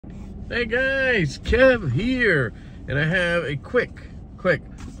Hey guys, Kev here, and I have a quick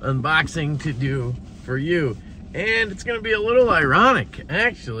unboxing to do for you. And it's gonna be a little ironic,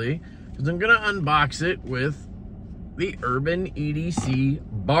 actually, because I'm gonna unbox it with the Urban EDC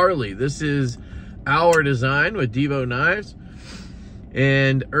Barley. This is our design with Divo knives,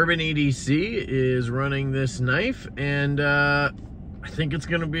 and Urban EDC is running this knife, and I think it's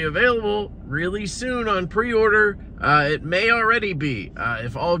gonna be available really soon on pre-order. It may already be.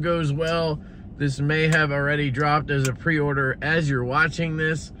 If all goes well, this may have already dropped as a pre-order as you're watching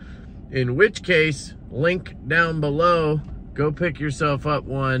this, in which case, link down below, go pick yourself up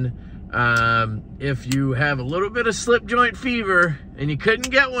one. If you have a little bit of slip joint fever and you couldn't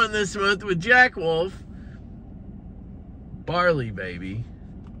get one this month with Jack Wolf, Barley, baby.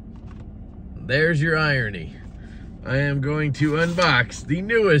 There's your irony. I am going to unbox the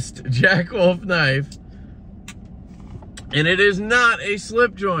newest Jack Wolf knife, and it is not a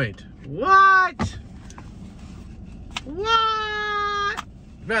slip joint. What?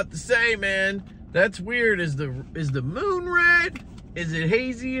 About to say, man, that's weird. Is the moon red? Is it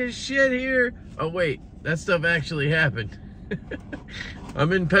hazy as shit here? Oh wait, that stuff actually happened.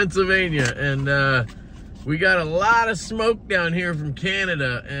 I'm in Pennsylvania, and we got a lot of smoke down here from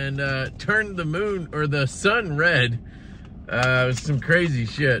Canada, and turned the moon or the sun red. It was some crazy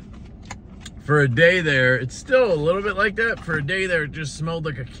shit. For a day there, it's still a little bit like that. For a day there, it just smelled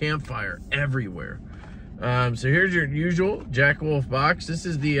like a campfire everywhere. So here's your usual Jack Wolf box. This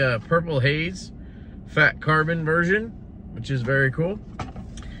is the Purple Haze Fat Carbon version, which is very cool.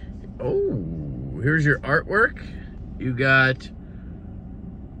 Oh, here's your artwork. You got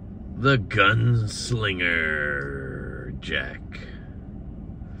the Gunslinger Jack.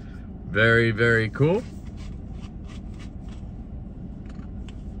 Very, very cool.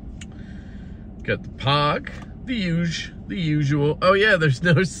 Got the Pog, the usual. Oh yeah, there's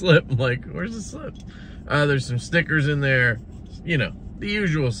no slip. I'm like, where's the slip? There's some stickers in there. You know, the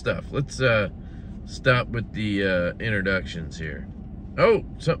usual stuff. Let's stop with the introductions here. Oh,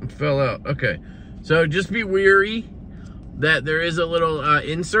 something fell out. Okay, so just be wary that there is a little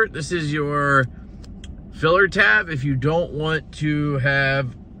insert. This is your filler tab if you don't want to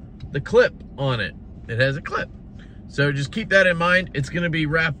have the clip on it. It has a clip. So just keep that in mind. It's gonna be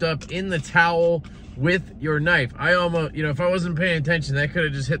wrapped up in the towel with your knife. I almost, you know, if I wasn't paying attention, that could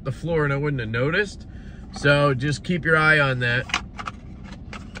have just hit the floor and I wouldn't have noticed. So just keep your eye on that.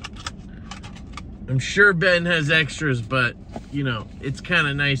 I'm sure Ben has extras, but you know, it's kind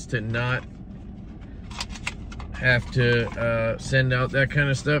of nice to not have to send out that kind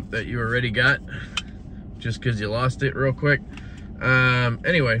of stuff that you already got just because you lost it real quick.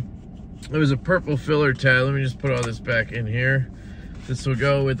 Anyway, it was a purple filler tab. Let me just put all this back in here. This will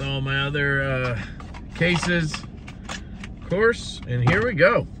go with all my other cases, of course. And here we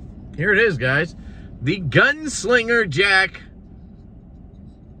go. Here it is, guys. The Gunslinger Jack.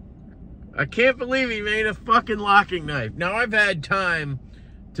 I can't believe he made a fucking locking knife. Now, I've had time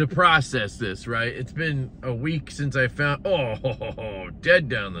to process this, right? It's been a week since I found... Oh, dead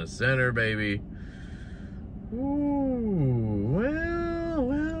down the center, baby. Ooh,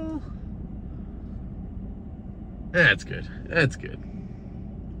 well. That's good. That's good.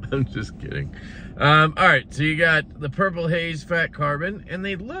 I'm just kidding. All right, so you got the Purple Haze Fat Carbon, and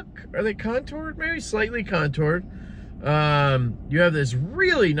they look, are they contoured? Maybe slightly contoured. You have this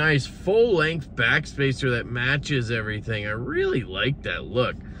really nice full-length backspacer that matches everything. I really like that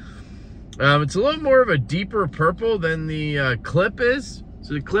look. It's a little more of a deeper purple than the clip is.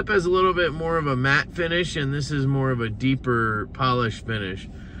 So the clip has a little bit more of a matte finish, and this is more of a deeper polished finish,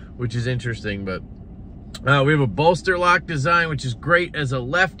 which is interesting. But we have a bolster lock design, which is great as a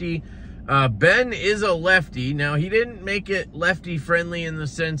lefty. Ben is a lefty. Now, he didn't make it lefty friendly in the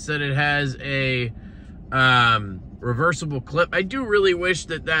sense that it has a reversible clip. I do really wish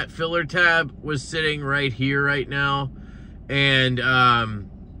that that filler tab was sitting right here right now. And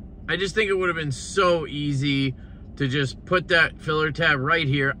I just think it would have been so easy to just put that filler tab right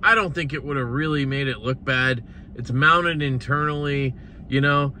here. I don't think it would have really made it look bad. It's mounted internally, you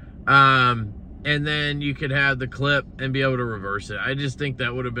know. And then you could have the clip and be able to reverse it. I just think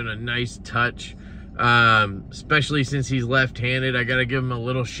that would have been a nice touch, especially since he's left-handed. I got to give him a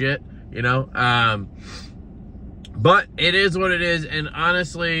little shit, you know. But it is what it is, and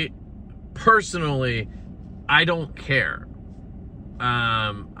honestly, personally, I don't care.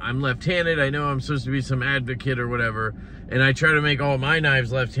 I'm left-handed. I know I'm supposed to be some advocate or whatever, and I try to make all my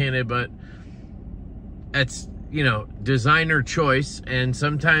knives left-handed, but that's, you know, designer choice, and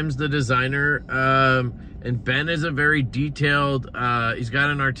sometimes the designer, and Ben is a very detailed, he's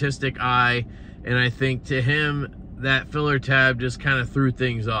got an artistic eye, and I think to him, that filler tab just kind of threw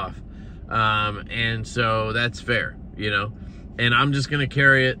things off. And so that's fair, you know, and I'm just going to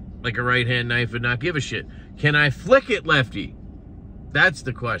carry it like a right hand knife and not give a shit. Can I flick it lefty? That's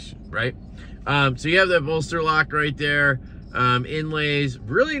the question, right? So you have that bolster lock right there, inlays,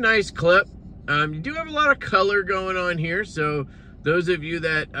 really nice clip. You do have a lot of color going on here, so those of you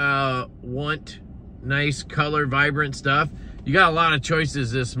that want nice color, vibrant stuff, you got a lot of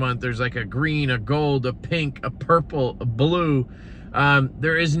choices this month. There's like a green, a gold, a pink, a purple, a blue.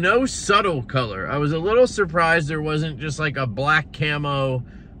 There is no subtle color. I was a little surprised there wasn't just like a black camo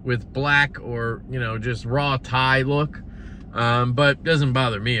with black or, you know, just raw tie look, but it doesn't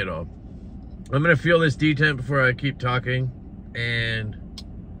bother me at all. I'm gonna feel this detent before I keep talking, and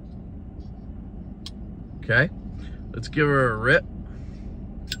okay, let's give her a rip.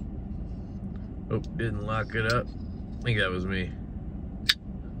 Oh, didn't lock it up. I think that was me.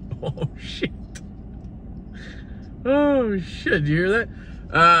 Oh shit. Oh shit, did you hear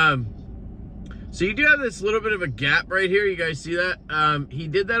that? So you do have this little bit of a gap right here. You guys see that? He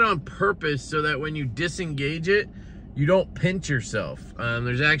did that on purpose so that when you disengage it, you don't pinch yourself.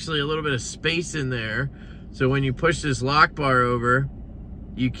 There's actually a little bit of space in there. So when you push this lock bar over,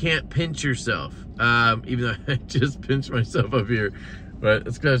 you can't pinch yourself. Even though I just pinched myself up here, but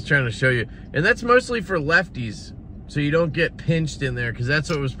it's because I was trying to show you. And that's mostly for lefties, so you don't get pinched in there, because that's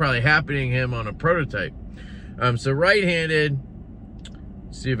what was probably happening to him on a prototype. So right-handed,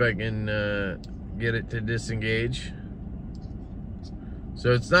 see if I can get it to disengage.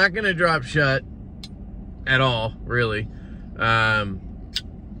 So it's not going to drop shut at all, really.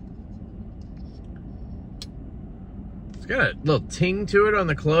 It's got a little ting to it on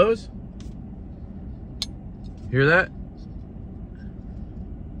the close. Hear that?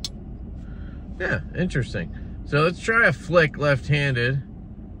 Yeah, interesting. So let's try a flick left-handed.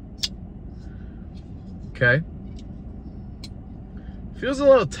 Okay. Feels a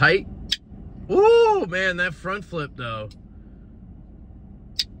little tight. Ooh, man, that front flip, though,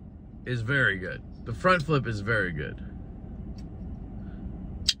 is very good. The front flip is very good.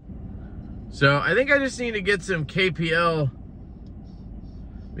 So I think I just need to get some KPL.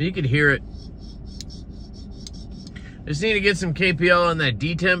 I mean, you can hear it. I just need to get some KPL on that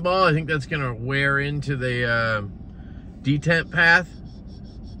detent ball. I think that's going to wear into the detent path,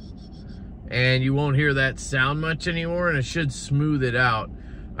 and you won't hear that sound much anymore, and it should smooth it out,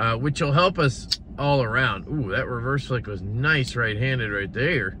 which will help us all around. Ooh, that reverse flick was nice right-handed right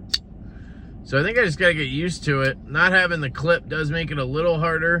there. So I think I just got to get used to it. Not having the clip does make it a little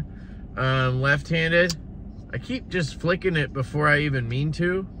harder left-handed. I keep just flicking it before I even mean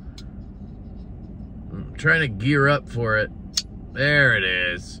to. I'm trying to gear up for it. There it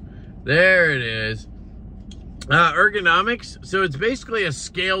is. There it is. Ergonomics. So it's basically a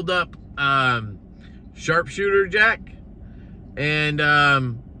scaled up sharpshooter jack. And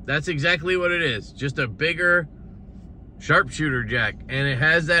that's exactly what it is. Just a bigger sharpshooter jack. And it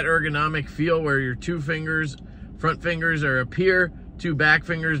has that ergonomic feel where your two fingers, front fingers are up here, two back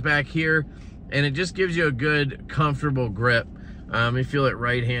fingers back here. And it just gives you a good, comfortable grip. You feel it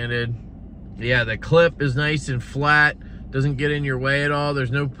right-handed. Yeah, the clip is nice and flat. Doesn't get in your way at all. There's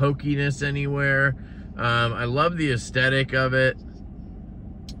no pokiness anywhere. I love the aesthetic of it.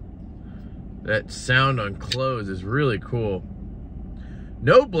 That sound on close is really cool.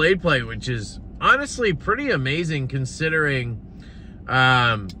 No blade plate, which is honestly pretty amazing considering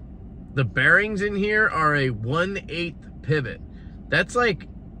the bearings in here are a 1/8 pivot. That's like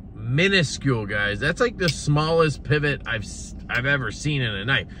minuscule, guys. That's like the smallest pivot I've ever seen in a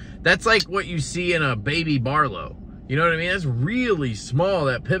knife. That's like what you see in a baby Barlow. You know what I mean? That's really small,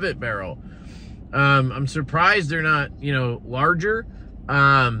 that pivot barrel. I'm surprised they're not, you know, larger.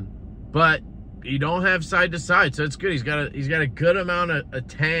 But you don't have side to side, so it's good. He's got a good amount of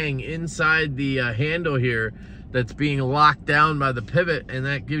tang inside the handle here that's being locked down by the pivot, and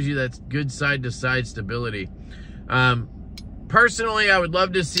that gives you that good side to side stability. Personally, I would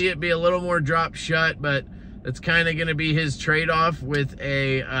love to see it be a little more drop shut, but that's kind of going to be his trade-off with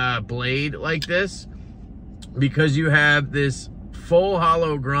a blade like this, because you have this full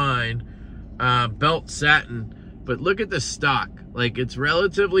hollow grind belt satin. But look at the stock. Like, it's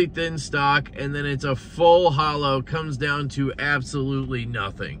relatively thin stock, and then it's a full hollow, comes down to absolutely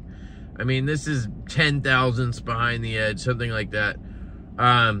nothing. I mean, this is 10 thousandths behind the edge, something like that.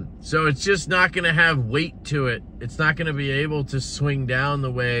 So it's just not going to have weight to it. It's not going to be able to swing down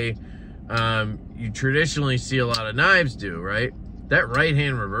the way you traditionally see a lot of knives do, right? That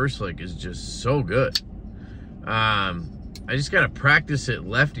right-hand reverse flick is just so good. I just got to practice it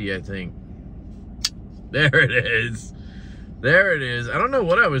lefty, I think. There it is. There it is. I don't know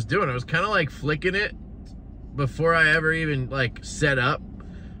what I was doing. I was kind of like flicking it before I ever even like set up.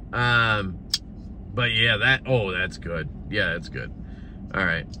 But yeah, that's good. Yeah, that's good. All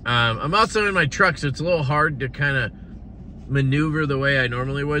right. I'm also in my truck, so it's a little hard to kind of maneuver the way I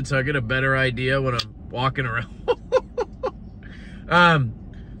normally would, so I get a better idea when I'm walking around.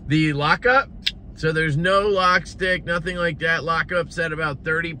 The lockup, so there's no lock stick, nothing like that. Lockup's at about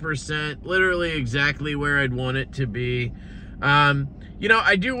 30%, literally exactly where I'd want it to be. You know,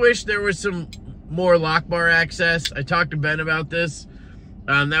 I do wish there was some more lock bar access. I talked to Ben about this.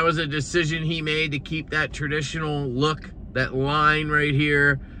 That was a decision he made to keep that traditional look, that line right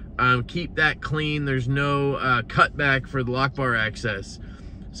here, keep that clean. There's no cutback for the lock bar access.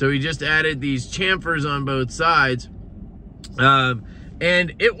 So he just added these chamfers on both sides.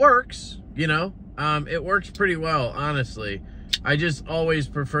 And it works, you know, it works pretty well, honestly. I just always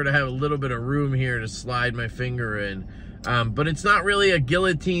prefer to have a little bit of room here to slide my finger in. But it's not really a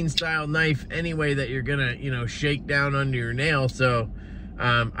guillotine style knife anyway that you're gonna, you know, shake down under your nail. So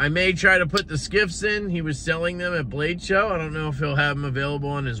I may try to put the skiffs in. He was selling them at Blade Show. I don't know if he'll have them available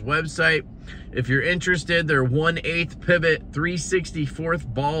on his website. If you're interested, they're 1/8 pivot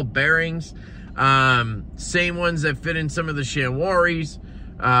 3/64 ball bearings. Same ones that fit in some of the Shanwaris.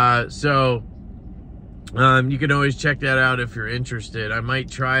 So you can always check that out if you're interested. I might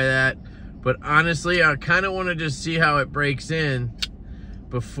try that. But honestly, I kind of want to just see how it breaks in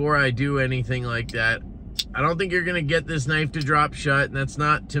before I do anything like that. I don't think you're going to get this knife to drop shut, and that's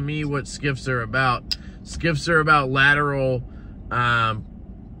not, to me, what skiffs are about. Skiffs are about lateral,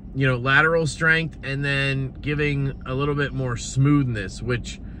 you know, lateral strength, and then giving a little bit more smoothness,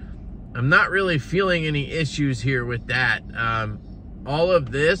 which I'm not really feeling any issues here with that. All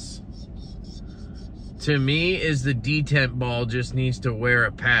of this, to me, is the detent ball just needs to wear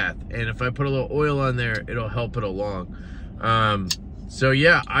a path. And if I put a little oil on there, it'll help it along. So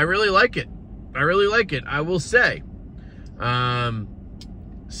yeah, I really like it. I really like it, I will say.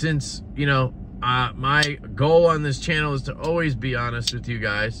 Since, you know, my goal on this channel is to always be honest with you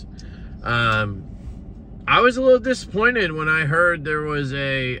guys. I was a little disappointed when I heard there was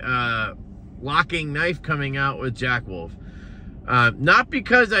a locking knife coming out with Jack Wolf. Not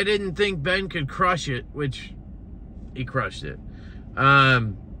because I didn't think Ben could crush it, which he crushed it,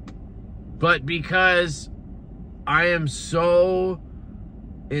 but because I am so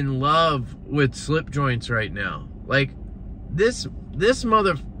in love with slip joints right now. Like, this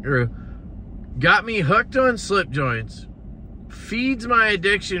motherfucker got me hooked on slip joints, feeds my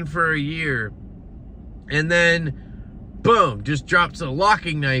addiction for a year, and then boom, just drops a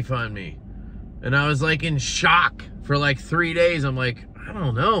locking knife on me. And I was like in shock for like 3 days. I'm like, I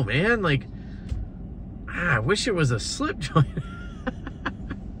don't know, man. Like, I wish it was a slip joint.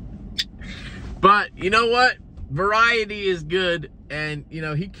 But you know what? Variety is good. And, you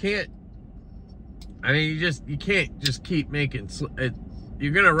know, he can't, I mean, you can't just keep making,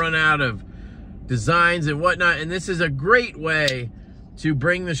 you're going to run out of designs and whatnot. And this is a great way to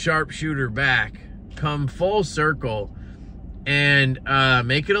bring the sharpshooter back, come full circle, and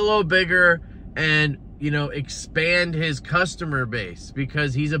make it a little bigger, and, you know, expand his customer base,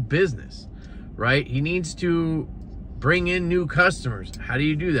 because he's a business, right? He needs to bring in new customers. How do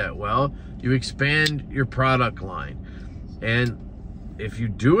you do that? Well, you expand your product line. And if you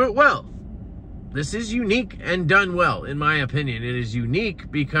do it well, this is unique and done well, in my opinion. It is unique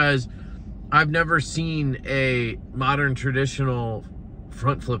because I've never seen a modern traditional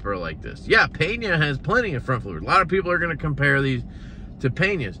front flipper like this. Yeah, Pena has plenty of front flippers. A lot of people are going to compare these to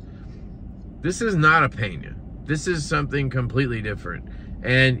Penas. This is not a Pena. This is something completely different.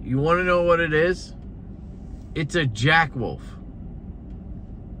 And you want to know what it is? It's a Jack Wolf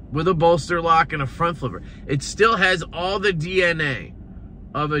with a bolster lock and a front flipper. It still has all the DNA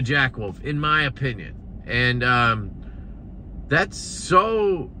of a Jack Wolf, in my opinion. And that's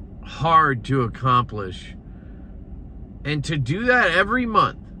so hard to accomplish. And to do that every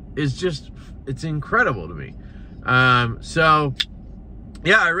month is just, it's incredible to me. So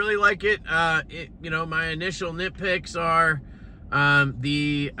yeah, I really like it. You know, my initial nitpicks are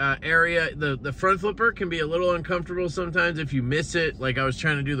the area, the front flipper can be a little uncomfortable sometimes if you miss it. Like, I was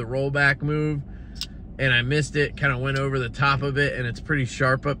trying to do the rollback move and I missed it, kind of went over the top of it, and it's pretty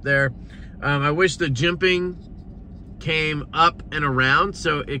sharp up there. I wish the jimping came up and around,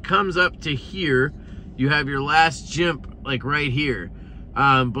 so it comes up to here. You have your last jimp like right here.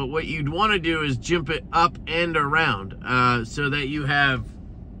 But what you'd want to do is jimp it up and around, so that you have,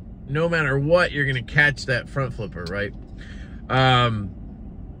 no matter what, you're going to catch that front flipper, right?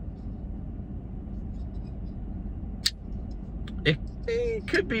 It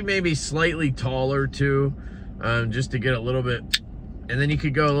could be maybe slightly taller too, just to get a little bit, and then you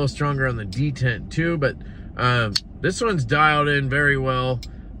could go a little stronger on the detent too, but this one's dialed in very well.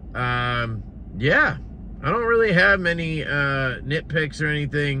 yeah, I don't really have many nitpicks or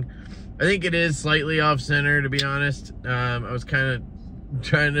anything. I think it is slightly off center, to be honest. I was kind of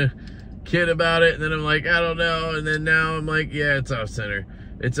trying to kid about it, and then I'm like, I don't know, and then now I'm like, yeah, it's off center.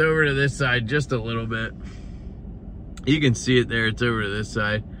 It's over to this side just a little bit. You can see it there. It's over to this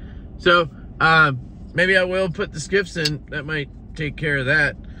side. So maybe I will put the skiffs in. That might take care of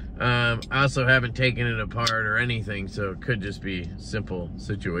that. I also haven't taken it apart or anything, so it could just be a simple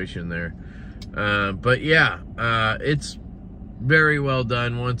situation there. But yeah, it's very well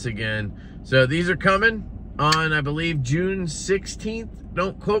done once again. So these are coming on, I believe, June 16th.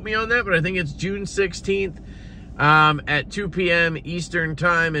 Don't quote me on that, but I think it's June 16th at 2 p.m. Eastern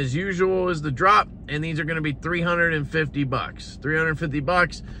time as usual is the drop, and these are going to be 350 bucks. 350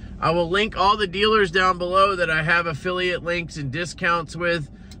 bucks. I will link all the dealers down below that I have affiliate links and discounts with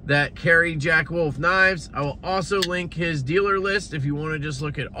that carry Jack Wolf knives. I will also link his dealer list if you want to just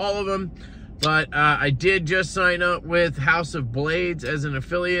look at all of them. But I did just sign up with House of Blades as an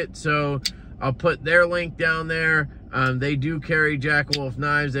affiliate, so I'll put their link down there. They do carry Jack Wolf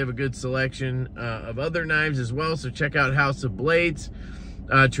knives. They have a good selection of other knives as well, so check out House of Blades.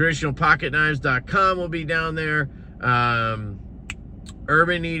 TraditionalPocketKnives.com will be down there.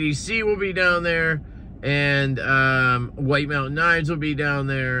 Urban EDC will be down there. And White Mountain Knives will be down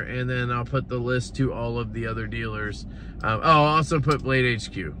there, and then I'll put the list to all of the other dealers. I'll also put Blade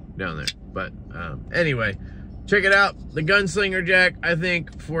HQ down there. But anyway, check it out. The Gunslinger Jack, I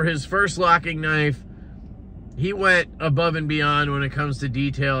think for his first locking knife, he went above and beyond when it comes to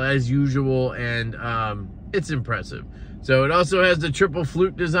detail as usual, and it's impressive. So it also has the triple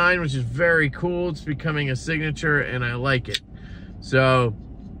flute design, which is very cool. It's becoming a signature, and I like it. So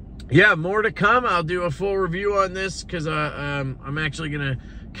yeah, more to come. I'll do a full review on this because I'm actually going to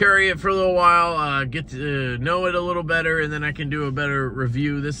carry it for a little while, get to know it a little better, and then I can do a better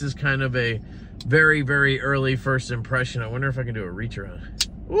review. This is kind of a very, very early first impression. I wonder if I can do a reach around.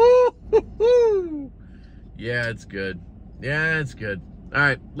 Woo-hoo-hoo! Yeah, it's good. Yeah, it's good. All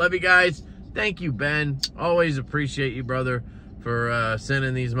right, love you guys. Thank you, Ben. Always appreciate you, brother, for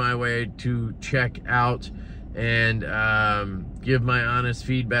sending these my way to check out and give my honest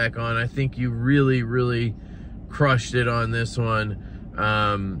feedback on. I think you really, really crushed it on this one.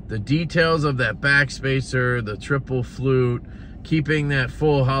 The details of that backspacer, the triple flute, keeping that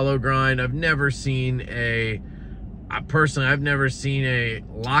full hollow grind. I've never seen personally, I've never seen a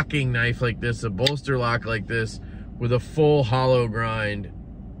locking knife like this, a bolster lock like this, with a full hollow grind.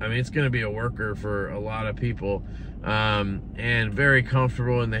 I mean, it's going to be a worker for a lot of people, and very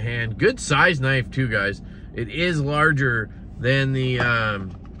comfortable in the hand. Good size knife too, guys. It is larger than the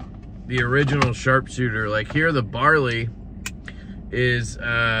original sharpshooter. Like here, the Barley is,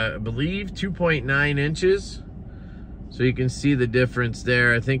 I believe, 2.9 inches. So you can see the difference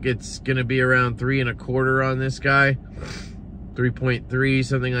there. I think it's going to be around 3 1/4 on this guy. 3.3,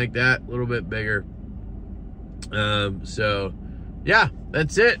 something like that. A little bit bigger. So, yeah,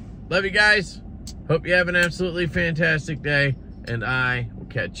 that's it. Love you guys. Hope you have an absolutely fantastic day. And I will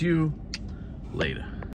catch you later.